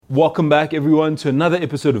Welcome back, everyone, to another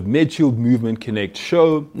episode of Medshield Movement Connect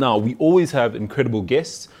show. Now, we always have incredible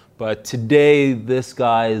guests, but today this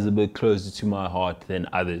guy is a bit closer to my heart than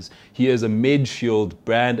others. He is a Medshield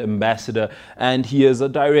brand ambassador, and he is a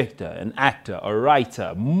director, an actor, a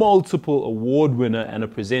writer, multiple award winner, and a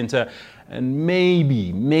presenter, and maybe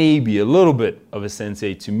a little bit of a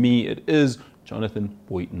sensei to me. It is Jonathan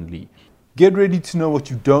Boynton-lee. Get ready to know what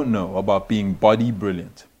you don't know about being body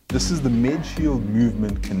brilliant. This is the Medshield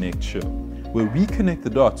Movement Connect show, where we connect the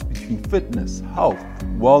dots between fitness, health,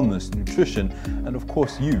 wellness, nutrition, and of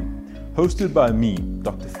course you. Hosted by me,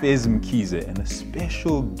 Dr. Fez Mkhize, and a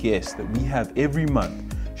special guest that we have every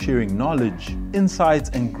month, sharing knowledge, insights,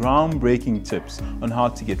 and groundbreaking tips on how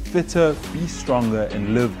to get fitter, be stronger,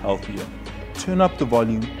 and live healthier. Turn up the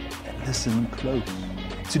volume and listen close.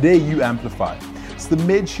 Today you amplify. It's the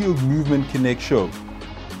Medshield Movement Connect show.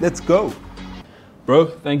 Let's go. Bro,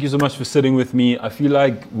 thank you so much for sitting with me. I feel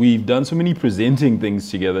like we've done so many presenting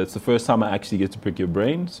things together. It's the first time I actually get to pick your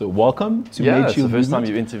brain. So welcome to Medshield it's the first Movement. time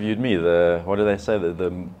you've interviewed me. What do they say?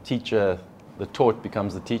 The teacher, the taught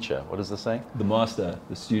becomes the teacher. What is the saying? The master,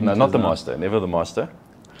 the student. No, not the master. Never the master.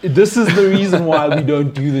 This is the reason why we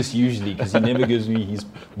don't do this usually, because he never gives me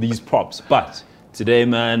these props. But today,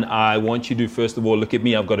 man, I want you to first of all look at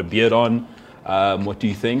me. I've got a beard on. What do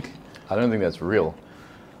you think? I don't think that's real,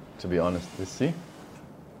 to be honest. Let's see.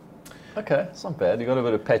 Okay, it's not bad. You got a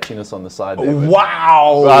bit of patchiness on the side there.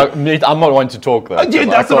 Wow! I'm not one to talk though. Yeah,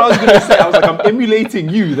 that's what I was going to say. I was like, I'm emulating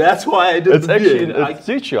you. That's why I did it's the actually, beard. it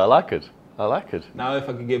suits you. I like it. I like it. Now if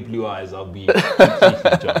I could get blue eyes, I'll be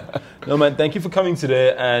completely John. No, man, thank you for coming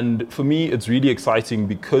today. And for me, it's really exciting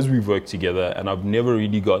because we've worked together and I've never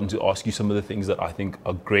really gotten to ask you some of the things that I think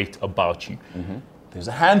are great about you. Mm-hmm. There's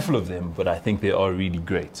a handful of them, but I think they are really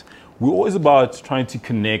great. We're always about trying to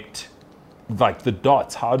connect like the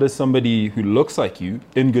dots. How does somebody who looks like you,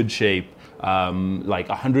 in good shape, like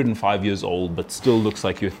 105 years old, but still looks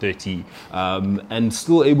like you're 30, and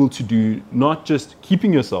still able to do not just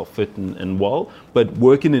keeping yourself fit and well, but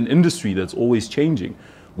work in an industry that's always changing.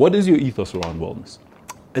 What is your ethos around wellness?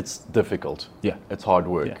 It's difficult. Yeah. It's hard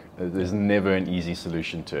work. Yeah. There's never an easy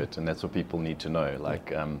solution to it, and that's what people need to know.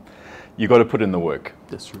 Like, you got to put in the work.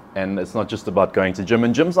 That's true. And it's not just about going to gym.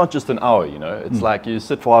 And gym's not just an hour, you know. It's like you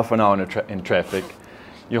sit for half an hour in traffic.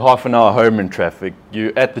 You're half an hour home in traffic.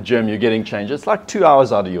 You're at the gym. You're getting changed. It's like 2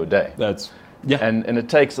 hours out of your day. And it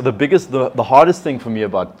takes the hardest thing for me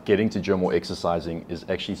about getting to gym or exercising is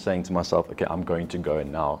actually saying to myself, okay, I'm going to go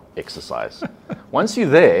and now exercise. Once you're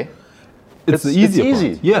there, it's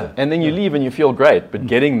easy. Yeah. And then you leave and you feel great. But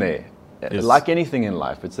getting there, like anything in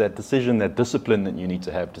life, it's that decision, that discipline that you need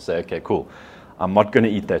to have to say, okay, cool, I'm not going to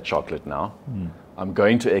eat that chocolate now. I'm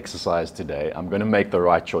going to exercise today. I'm going to make the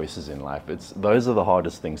right choices in life. Those are the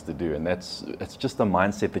hardest things to do. And it's just a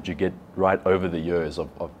mindset that you get right over the years of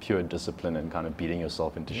pure discipline and kind of beating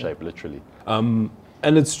yourself into shape, literally. And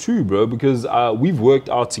it's true, bro, because we've worked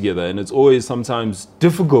out together and it's always sometimes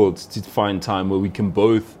difficult to find time where we can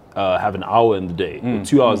both have an hour in the day or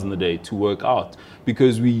 2 hours in the day to work out,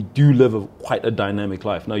 because we do live quite a dynamic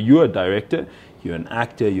life. Now, you're a director, you're an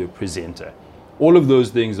actor, you're a presenter. All of those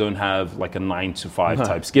things don't have like a 9 to 5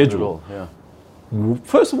 type schedule. Yeah.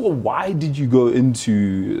 First of all, why did you go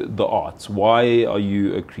into the arts? Why are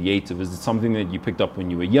you a creative? Is it something that you picked up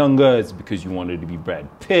when you were younger? It's because you wanted to be Brad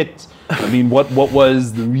Pitt? I mean, what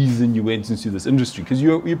was the reason you went into this industry? Because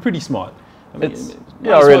you're pretty smart. I mean,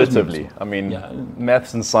 relatively. I mean,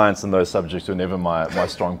 maths and science and those subjects were never my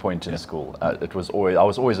strong point in school. I was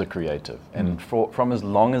always a creative, and from as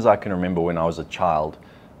long as I can remember, when I was a child,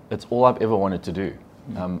 it's all I've ever wanted to do.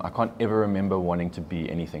 I can't ever remember wanting to be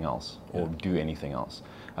anything else or do anything else.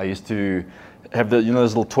 I used to have those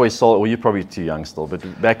little toy soldiers. Well, you're probably too young still,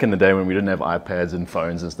 but back in the day when we didn't have iPads and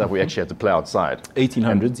phones and stuff, we actually had to play outside.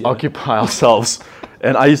 1800s, occupy ourselves.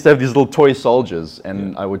 And I used to have these little toy soldiers,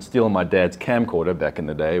 and I would steal my dad's camcorder back in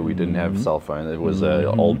the day. We didn't have cell phones. It was an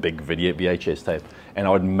old big VHS tape. And I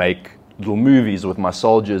would make little movies with my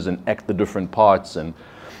soldiers and act the different parts and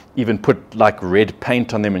even put like red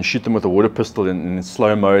paint on them and shoot them with a water pistol in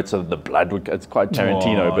slow-mo so the blood would, it's quite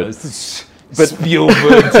Tarantino, but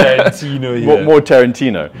Spielberg, Tarantino, more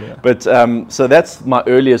Tarantino. Yeah. But so that's my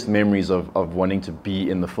earliest memories of wanting to be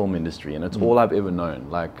in the film industry, and it's all I've ever known.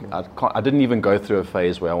 Like I didn't even go through a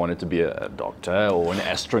phase where I wanted to be a doctor or an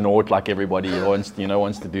astronaut like everybody wants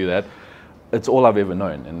to do that. It's all I've ever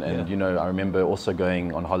known, and you know, I remember also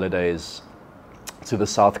going on holidays to the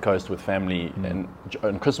South Coast with family and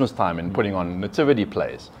Christmas time and putting on nativity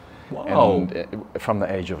plays. Wow. And from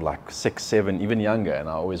the age of like 6, 7, even younger, and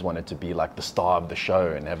I always wanted to be like the star of the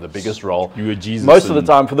show and have the biggest role. You were Jesus. Most of the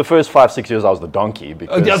time, for the first 5, 6 years, I was the donkey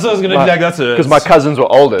because that's what I was gonna be like. That's because my cousins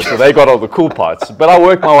were older, so they got all the cool parts. But I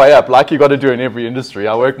worked my way up, like you got to do in every industry.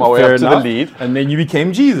 I worked my way up to the lead, and then you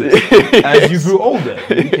became Jesus. As you grew older,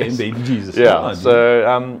 you became baby Jesus. Yeah.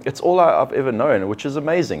 So it's all I've ever known, which is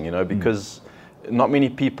amazing, you know, because not many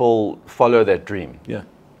people follow that dream. Yeah.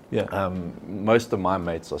 Yeah. Most of my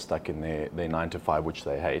mates are stuck in their 9 to 5, which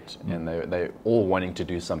they hate, and they're all wanting to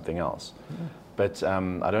do something else. But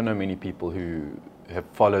I don't know many people who have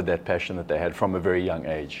followed that passion that they had from a very young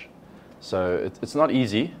age. So it's not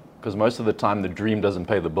easy, because most of the time the dream doesn't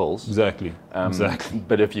pay the bills. Exactly. Exactly.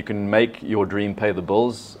 But if you can make your dream pay the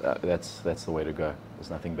bills, that's the way to go. There's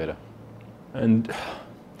nothing better. And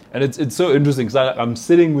it's so interesting, because I'm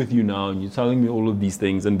sitting with you now and you're telling me all of these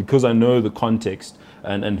things, and because I know the context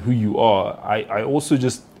and who you are, I also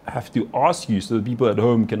just have to ask you so that people at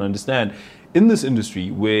home can understand, in this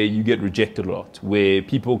industry where you get rejected a lot, where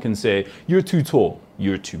people can say, you're too tall,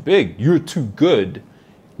 you're too big, you're too good,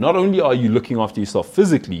 not only are you looking after yourself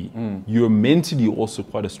physically, you're mentally also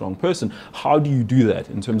quite a strong person. How do you do that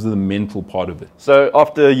in terms of the mental part of it? So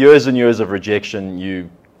after years and years of rejection, you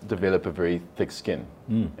develop a very thick skin.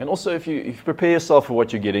 And also if you prepare yourself for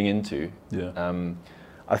what you're getting into,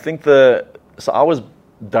 I think so I was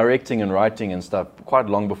directing and writing and stuff quite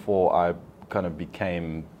long before I kind of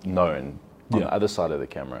became known on the other side of the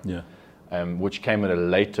camera, which came at a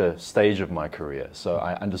later stage of my career. So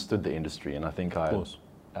I understood the industry, and I think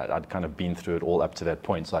I'd kind of been through it all up to that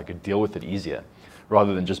point, so I could deal with it easier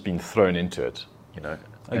rather than just being thrown into it, you know.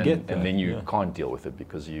 And then you can't deal with it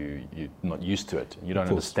because you're not used to it. You don't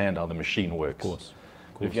understand how the machine works. Of course.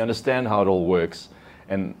 If you understand how it all works,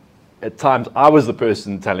 and at times I was the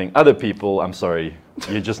person telling other people, I'm sorry,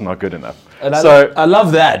 you're just not good enough. And I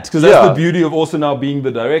love that, because that's the beauty of also now being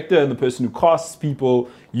the director and the person who casts people.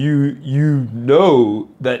 You know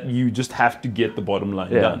that you just have to get the bottom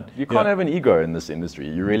line done. You can't have an ego in this industry.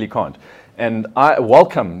 You really can't. And I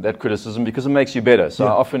welcome that criticism because it makes you better. So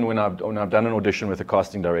often when I've done an audition with a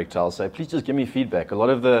casting director, I'll say, please just give me feedback. A lot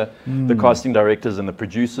of the casting directors and the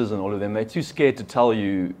producers and all of them, they're too scared to tell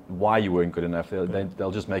you why you weren't good enough.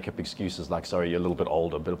 They'll just make up excuses like, sorry, you're a little bit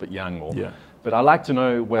old, a little bit young. But I like to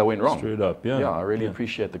know where I went wrong. Straight up, Yeah, I really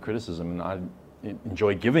appreciate the criticism, and I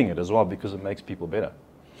enjoy giving it as well because it makes people better.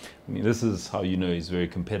 I mean, this is how you know he's very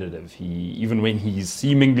competitive. Even when he's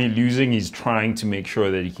seemingly losing, he's trying to make sure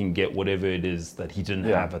that he can get whatever it is that he didn't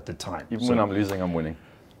have at the time. Even when I'm losing, I'm winning.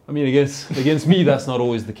 I mean, against me, that's not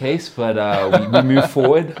always the case, but we move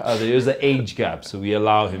forward. There is an age gap, so we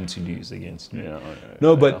allow him to lose against me.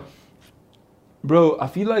 But bro, I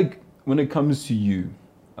feel like when it comes to you,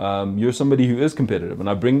 you're somebody who is competitive, and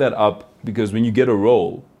I bring that up because when you get a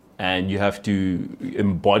role and you have to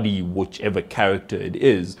embody whichever character it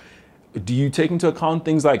is, do you take into account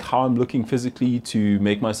things like how I'm looking physically to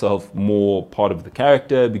make myself more part of the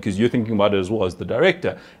character? Because you're thinking about it as well as the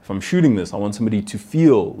director. If I'm shooting this, I want somebody to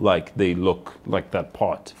feel like they look like that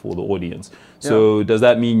part for the audience. So does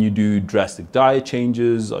that mean you do drastic diet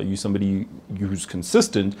changes? Are you somebody who's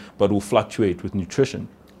consistent but will fluctuate with nutrition?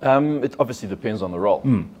 It obviously depends on the role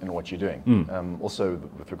and what you're doing. Also,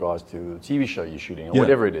 with regards to the TV show you're shooting or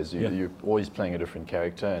whatever it is, you're always playing a different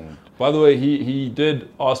character. And by the way, he did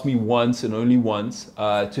ask me once and only once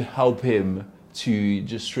to help him to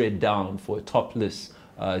just shred down for a topless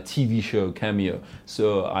TV show cameo.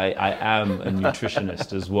 So I am a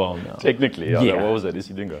nutritionist as well now. Technically, what was that? Is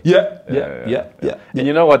he doing that? Yeah. And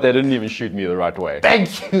you know what? They didn't even shoot me the right way.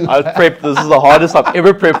 Thank you. I was prepped. This is the hardest I've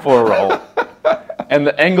ever prepped for a role. And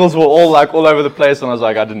the angles were all over the place, and I was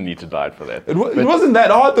like, I didn't need to diet for that. It wasn't that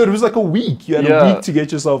hard, though. It was like a week. You had a week to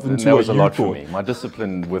get yourself into that was a lot for me. My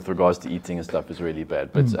discipline with regards to eating and stuff is really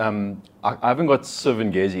bad. But I haven't got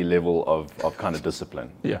Sivengezi level of kind of discipline.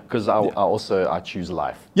 Because I choose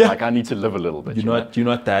life. Like I need to live a little bit. You're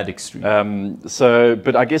not that extreme.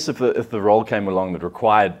 But I guess if the role came along that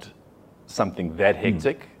required something that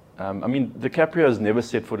hectic, I mean, DiCaprio has never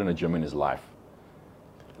set foot in a gym in his life.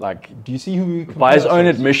 Like, do you see who by his own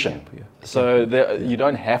admission? So you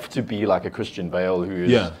don't have to be like a Christian Bale who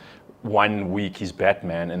is 1 week he's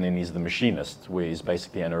Batman and then he's the machinist where he's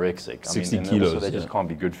basically anorexic. 60 kilos. So that just can't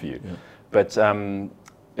be good for you. But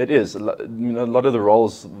it is. A lot of the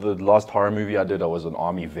roles, the last horror movie I did, I was an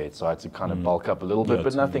army vet, so I had to kind of bulk up a little bit,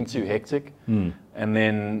 but nothing too hectic. And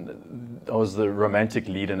then I was the romantic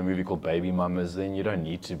lead in a movie called Baby Mamas. Then you don't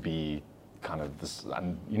need to be kind of this,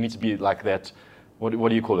 you need to be like that what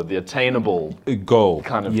do you call it? The attainable A goal.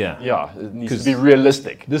 kind of. Yeah. Yeah. It needs to be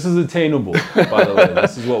realistic. This is attainable, by the way.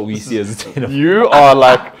 This is what we see as attainable. You are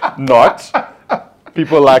like not.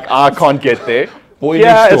 People are like, I can't get there.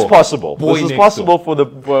 Yeah, it's possible. This is possible for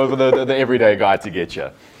the everyday guy to get you.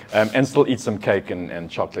 And still eat some cake and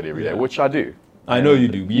chocolate every day, which I do. I know you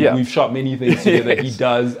do. We've shot many things together. He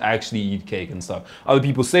does actually eat cake and stuff. Other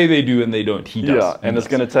people say they do and they don't. He does. Yeah, and it's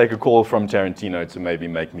going to take a call from Tarantino to maybe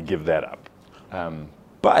make me give that up.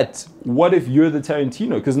 But what if you're the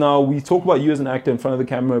Tarantino? Because now we talk about you as an actor in front of the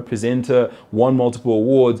camera, presenter, won multiple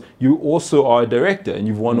awards. You also are a director and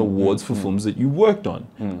you've won awards for films that you worked on.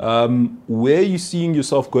 Where are you seeing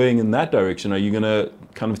yourself going in that direction? Are you going to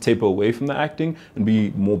kind of taper away from the acting and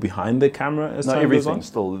be more behind the camera as time goes on?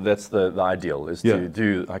 Still, that's the ideal, is to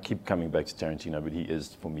do, I keep coming back to Tarantino, but he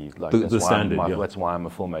is, for me, like the standard. That's why I'm a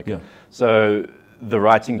filmmaker. So the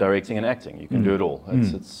writing, directing, and acting, you can do it all.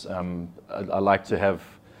 I like to have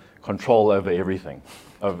control over everything.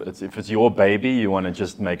 If it's your baby, you want to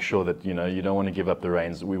just make sure that you don't want to give up the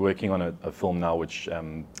reins. We're working on a film now which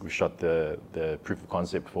we shot the proof of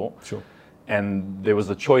concept for. Sure. And there was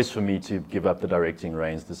a choice for me to give up the directing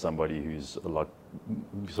reins to somebody who's a lot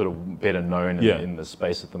sort of better known in the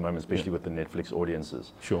space at the moment, especially with the Netflix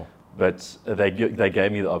audiences. Sure. But they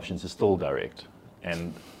gave me the option to still direct.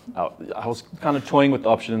 And I was kind of toying with the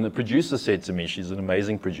option, and the producer said to me, she's an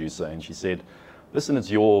amazing producer, and she said, listen, it's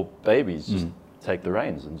your babies, just take the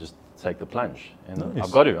reins and just take the plunge. And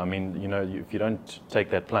I've got to. I mean, if you don't take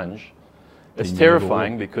that plunge, it's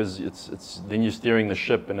terrifying because it's then you're steering the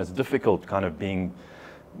ship, and it's difficult kind of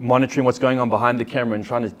monitoring what's going on behind the camera and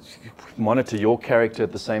trying to monitor your character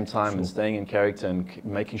at the same time and staying in character and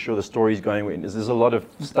making sure the story's going. There's a lot of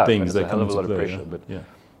stuff, and it's a hell of a lot of pressure, but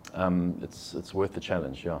it's worth the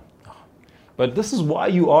challenge, But this is why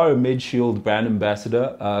you are a Medshield brand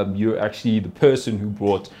ambassador. You're actually the person who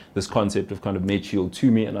brought this concept of kind of Medshield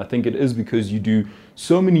to me. And I think it is because you do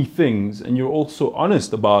so many things and you're also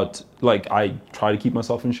honest about, like, I try to keep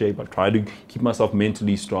myself in shape. I try to keep myself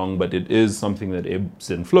mentally strong, but it is something that ebbs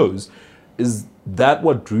and flows. Is that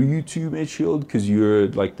what drew you to Medshield? Because you're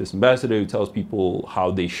like this ambassador who tells people how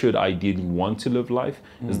they should ideally want to live life.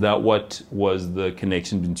 Is that what was the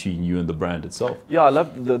connection between you and the brand itself? Yeah, I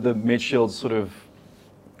love the Medshield sort of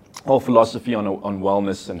whole philosophy on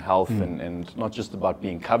wellness and health, and not just about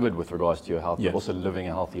being covered with regards to your health, but also living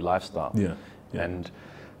a healthy lifestyle. And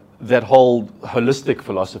that whole holistic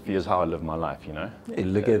philosophy is how I live my life, Hey,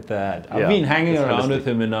 look at that. I've been hanging around with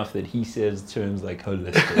him enough that he says terms like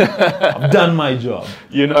holistic. I've done my job.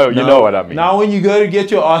 You know what I mean. Now when you go to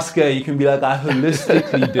get your Oscar, you can be like, I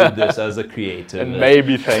holistically did this as a creator. And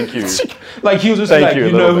maybe thank you. Like he was just like,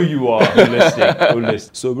 you know who you are,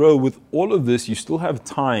 holistic. So bro, with all of this, you still have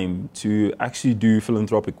time to actually do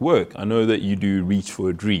philanthropic work. I know that you do Reach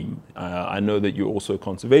for a Dream. I know that you're also a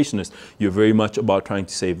conservationist. You're very much about trying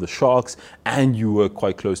to save the sharks, and you work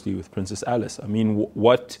quite closely with Princess Alice. I mean,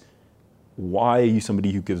 why are you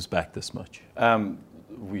somebody who gives back this much?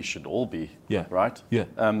 We should all be, yeah, right? Yeah.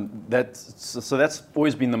 That's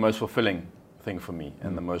always been the most fulfilling thing for me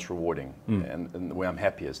and the most rewarding, and where I'm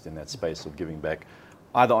happiest in that space of giving back,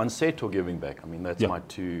 either on set or giving back. I mean, that's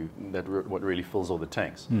what really fills all the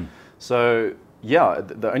tanks. So yeah,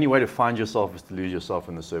 the only way to find yourself is to lose yourself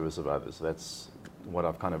in the service of others. That's what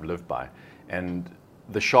I've kind of lived by. And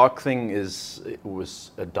the shark thing it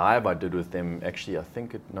was a dive I did with them. Actually, I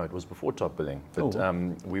think it was before top billing, but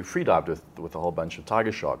we free dived with a whole bunch of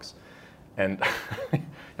tiger sharks, and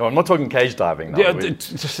I'm not talking cage diving now. Yeah,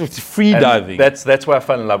 it's free diving. That's where I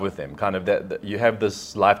fell in love with them. Kind of that you have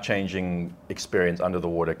this life-changing experience under the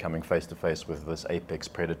water, coming face to face with this apex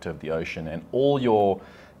predator of the ocean, and all your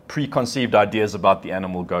preconceived ideas about the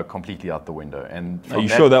animal go completely out the window. And are you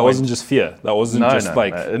sure that wasn't just fear? That wasn't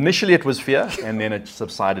like... No. Initially it was fear, and then it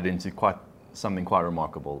subsided into something quite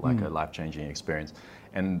remarkable, like a life-changing experience.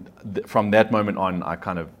 And from that moment on, I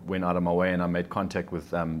kind of went out of my way and I made contact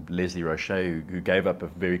with Leslie Roche, who gave up a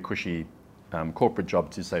very cushy corporate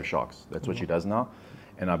job to save sharks. That's what she does now.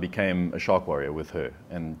 And I became a shark warrior with her.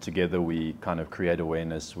 And together we kind of create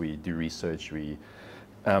awareness, we do research, we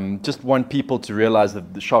just want people to realize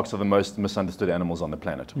that the sharks are the most misunderstood animals on the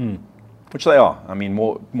planet, which they are. I mean,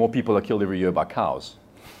 more people are killed every year by cows.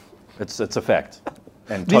 It's a fact.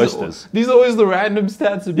 And toasters. These are always the random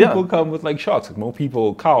stats that people come with, like sharks, like more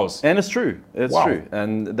people, cows. And it's true. It's true.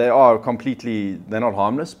 And they are they're not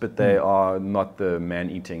harmless, but they are not the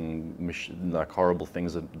man-eating, like horrible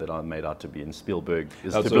things that are made out to be. And Spielberg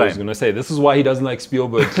is That's to what blame. I was going to say. This is why he doesn't like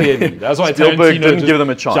Spielberg, clearly. That's why Spielberg Tarantino didn't give them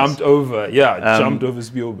a chance. Jumped over, jumped over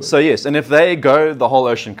Spielberg. So yes, and if they go, the whole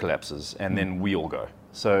ocean collapses, and then we all go.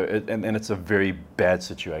 So, and it's a very bad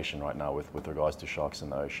situation right now with regards to sharks in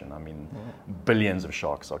the ocean. I mean, billions of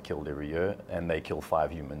sharks are killed every year, and they kill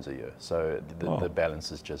 5 humans a year. So the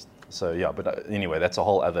balance is just, so yeah, but anyway, that's a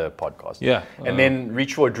whole other podcast. Yeah. And then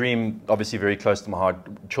Reach for a Dream, obviously very close to my heart,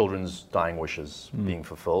 children's dying wishes being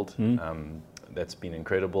fulfilled. That's been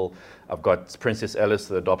incredible. I've got Princess Alice,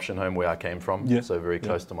 the adoption home where I came from, so very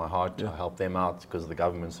close to my heart. I help them out because the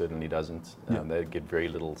government certainly doesn't. They get very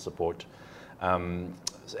little support.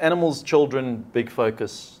 Animals, children, big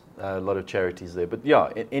focus, a lot of charities there. But yeah,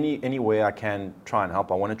 any way I can try and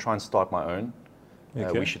help. I want to try and start my own.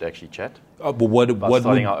 We should actually chat. But what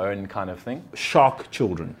starting our own kind of thing? Shark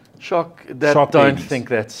children. Shark Shark don't babies. think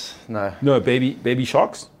that's, no. No, baby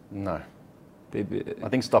sharks? No. Baby. I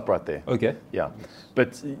think stop right there. Okay. Yeah,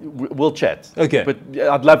 but we'll chat. Okay. But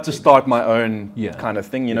I'd love to start my own Yeah. kind of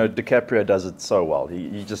thing. You know, DiCaprio does it so well.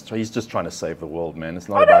 He's just trying to save the world, man. It's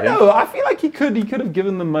not I about don't him. know. I feel like he could have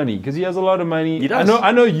given them money because he has a lot of money. He does.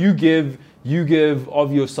 I know you give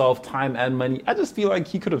of yourself time and money. I just feel like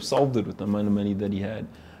he could have solved it with the amount of money that he had.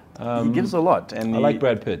 He gives a lot, and I like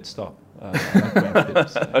Brad Pitt. Stop. I like Brad Pitt.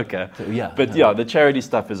 So. Okay. So, yeah. But yeah, the charity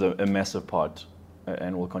stuff is a massive part,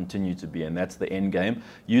 and will continue to be, and that's the end game.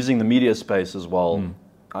 Using the media space as well.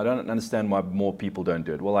 I don't understand why more people don't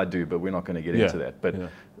do it. Well, I do, but we're not going to get into that. But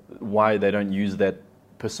why they don't use that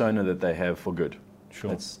persona that they have for good.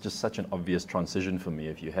 Sure. It's just such an obvious transition for me.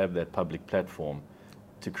 If you have that public platform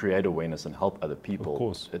to create awareness and help other people, Of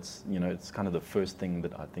course. it's, you know, it's kind of the first thing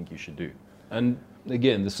that I think you should do. And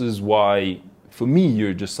again, this is why, for me,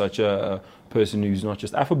 you're just such a person who's not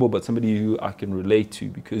just affable, but somebody who I can relate to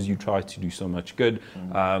because you try to do so much good.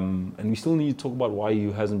 And we still need to talk about why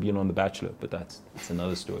you hasn't been on The Bachelor, but that's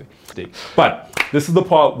another story. But this is the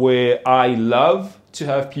part where I love to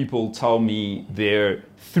have people tell me their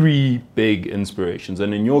 3 big inspirations.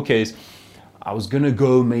 And in your case, I was gonna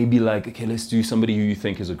go maybe like, okay, let's do somebody who you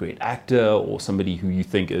think is a great actor or somebody who you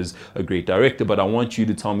think is a great director, but I want you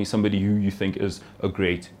to tell me somebody who you think is a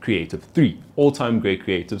great creative. 3 all-time great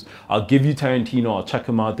creatives. I'll give you Tarantino, I'll check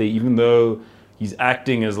him out there, even though his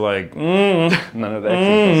acting is like, None of the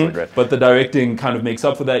acting is so great. but the directing kind of makes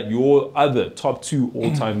up for that. Your other top 2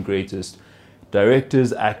 all-time greatest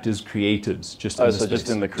directors, actors, creatives, just in the so space. just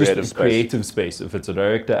in the creative just space. Creative space. If it's a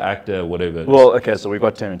director, actor, whatever. Well, okay, so we've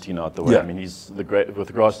got Tarantino out the way. Yeah. I mean, he's the great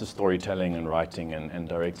with regards to storytelling and writing and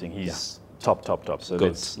directing. He's top. So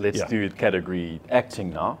Good. let's do category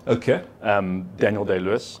acting now. Okay. Daniel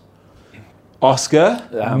Day-Lewis. Oscar,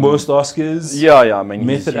 most Oscars. Yeah. I mean, he's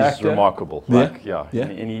Method actor. remarkable. Yeah. Like, Yeah.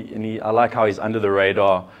 And he, I like how he's under the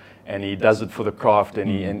radar. And he does it for the craft,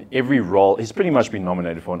 and every role, he's pretty much been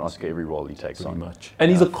nominated for an Oscar every role he takes on. Pretty much. And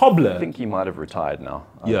he's a cobbler. I think he might have retired now.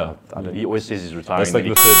 Yeah. I don't, he always says he's retiring. That's like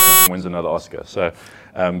and the third time. he wins another Oscar. So,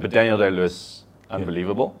 but Daniel Day-Lewis,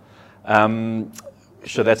 unbelievable.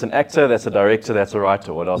 So that's an actor, that's a director, that's a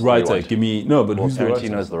writer. What else do you Writer, want? give me, no, but Well, who's the writer?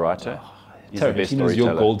 Tarantino's the writer. He's the best Tarantino's your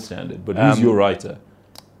storyteller. gold standard, but who's your writer?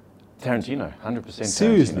 Tarantino, 100%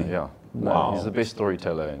 Seriously? Tarantino, yeah. Wow. No, he's the best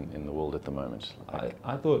storyteller in the world at the moment. Like,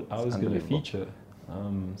 I thought I was going to unbelievable. feature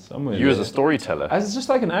somewhere. you as there. a storyteller. As just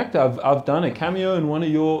like an actor, I've done a cameo in one of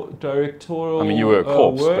your directorial. I mean, you were a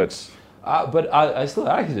corpse, works. But I still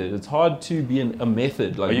acted it. It's hard to be a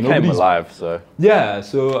method. Like Well, you came nobody's- alive, so. Yeah,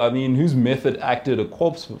 so I mean, who's method acted a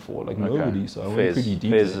corpse before? Like Okay. nobody. So I went Fez. pretty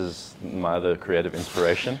deep. Fez there. is my other creative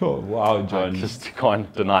inspiration. Oh wow, I John. just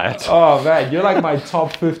can't deny it. Oh man, you're like my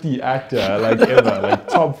top 50 actor, like ever, like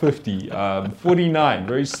top 50, 49,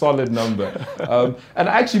 very solid number. And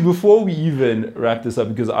actually, before we even wrap this up,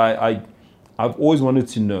 because I've always wanted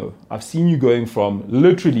to know, I've seen you going from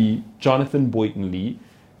literally Jonathan Boynton-lee,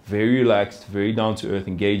 very relaxed, very down to earth,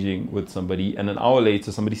 engaging with somebody, and an hour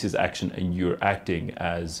later somebody says action and you're acting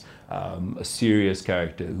as a serious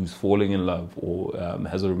character who's falling in love or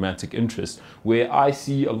has a romantic interest, where I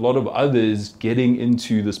see a lot of others getting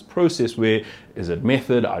into this process where, is it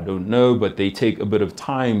method? I don't know, but they take a bit of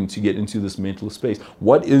time to get into this mental space.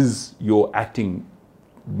 What is your acting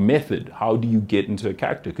method? How do you get into a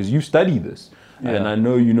character? Because you study this, and I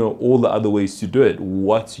know you know all the other ways to do it.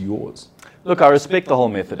 What's yours? Look, I respect the whole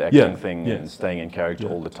method acting thing Yeah. and staying in character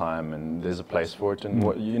all the time, and there's a place for it. And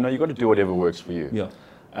you know, you got to do whatever works for you. Yeah.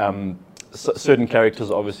 Certain characters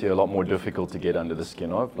are obviously a lot more difficult to get under the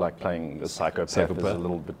skin of, like playing a psychopath is a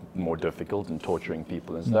little bit more difficult and torturing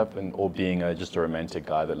people and stuff, and or being just a romantic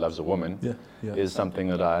guy that loves a woman is something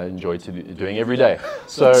that I enjoy doing every day.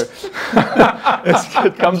 So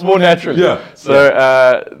it comes more naturally. Yeah.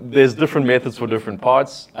 So there's different methods for different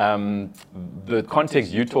parts. The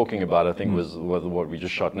context you're talking about, I think, was what we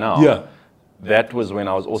just shot now. Yeah. that was when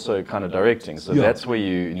I was also kind of directing. So that's where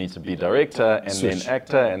you need to be director and then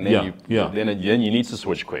actor, and then then you need to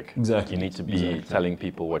switch quick. Exactly. You need to be telling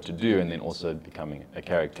people what to do, and then also becoming a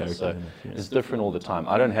character. So it's different all the time.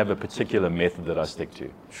 I don't have a particular method that I stick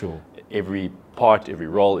to. Sure. Every part, every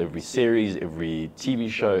role, every series, every TV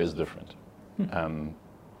show is different.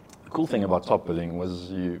 The cool thing about top billing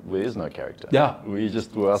was there is no character. Yeah. We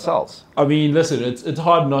just were ourselves. I mean, listen, it's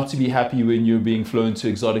hard not to be happy when you're being flown to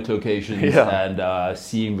exotic locations and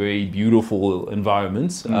seeing very beautiful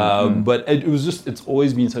environments. But it's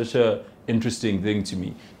always been such a interesting thing to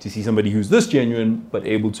me to see somebody who's this genuine but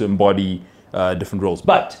able to embody different roles.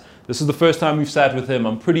 But this is the first time we've sat with him.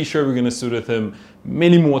 I'm pretty sure we're going to sit with him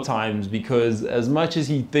many more times, because as much as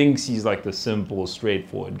he thinks he's like the simple,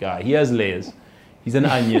 straightforward guy, he has layers. He's an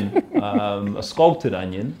onion, a sculpted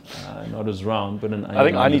onion, not as round, but an onion. I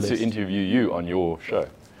think I need to interview you on your show,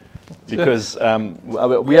 because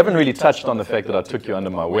we haven't really touched on the fact that I took you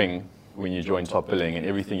under my wing when you joined Top Billing, and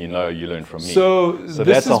everything you know, you learned from me. So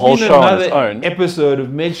that's a whole show on its own. Episode of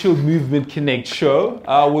Medshield Movement Connect show,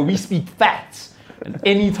 where we speak facts. And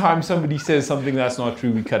anytime somebody says something that's not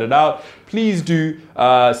true, we cut it out. Please do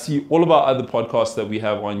see all of our other podcasts that we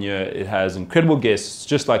have on here. It has incredible guests,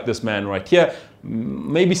 just like this man right here.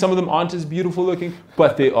 Maybe some of them aren't as beautiful looking,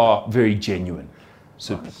 but they are very genuine.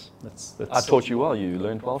 So that's I taught you well. You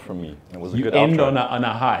learned well from me. It was a you good end outro. on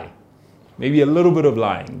a high. Maybe a little bit of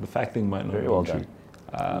lying. The fact thing might not Very be well true.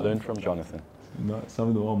 done. Learn from Jonathan. No, some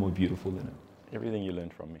of them are more beautiful than it. Everything you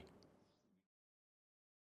learned from me.